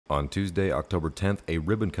On Tuesday, October 10th, a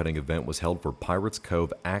ribbon-cutting event was held for Pirates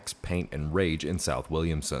Cove Axe, Paint, and Rage in South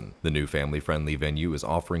Williamson. The new family-friendly venue is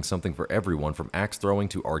offering something for everyone from axe throwing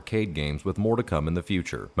to arcade games, with more to come in the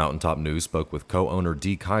future. Mountaintop News spoke with co-owner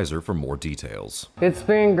Dee Kaiser for more details. It's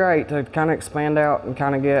been great to kind of expand out and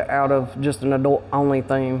kind of get out of just an adult-only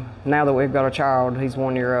theme. Now that we've got a child, he's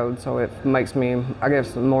 1 year old, so it makes me, I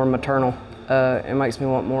guess, more maternal. It makes me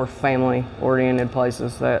want more family-oriented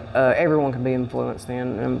places that everyone can be influenced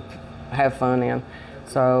in and have fun in.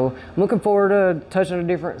 So I'm looking forward to touching a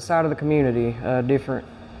different side of the community, a different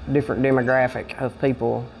demographic of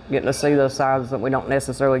people, getting to see those sides that we don't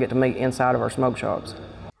necessarily get to meet inside of our smoke shops.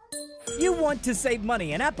 You want to save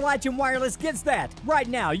money, and Appalachian Wireless gets that. Right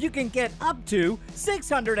now, you can get up to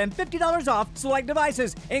 $650 off select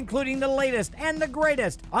devices, including the latest and the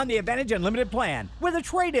greatest on the Advantage Unlimited plan with a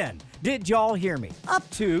trade-in. Did y'all hear me? Up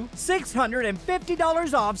to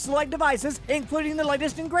 $650 off select devices, including the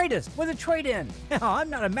latest and greatest with a trade-in. I'm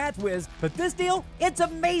not a math whiz, but this deal, it's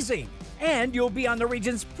amazing. And you'll be on the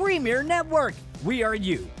region's premier network. We are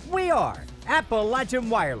you. We are Appalachian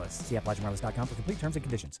Wireless. See AppalachianWireless.com for complete terms and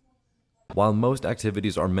conditions. While most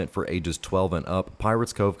activities are meant for ages 12 and up,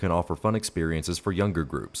 Pirates Cove can offer fun experiences for younger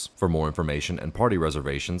groups. For more information and party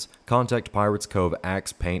reservations, contact Pirates Cove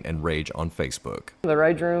Axe, Paint, and Rage on Facebook. The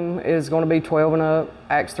Rage Room is going to be 12 and up,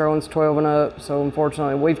 axe throwing's 12 and up, so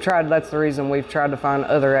unfortunately that's the reason we've tried to find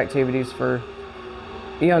other activities for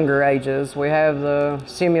younger ages. We have the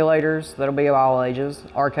simulators that'll be of all ages,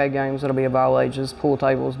 arcade games that'll be of all ages, pool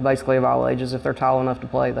tables basically of all ages. If they're tall enough to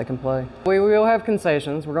play, they can play. We will have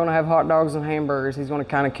concessions. We're going to have hot dogs and hamburgers. He's going to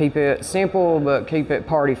kind of keep it simple but keep it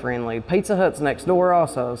party friendly. Pizza Hut's next door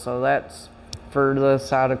also, so that's for the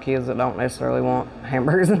side of kids that don't necessarily want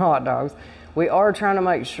hamburgers and hot dogs. We are trying to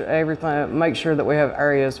make sure that we have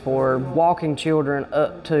areas for walking children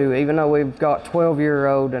up to, even though we've got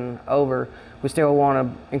 12-year-old and over, we still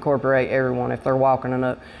want to incorporate everyone if they're walking and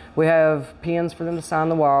up. We have pins for them to sign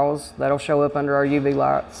the walls. That'll show up under our UV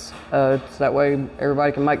lights. So that way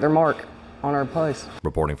everybody can make their mark on our place.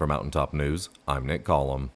 Reporting for Mountaintop News, I'm Nick Collum.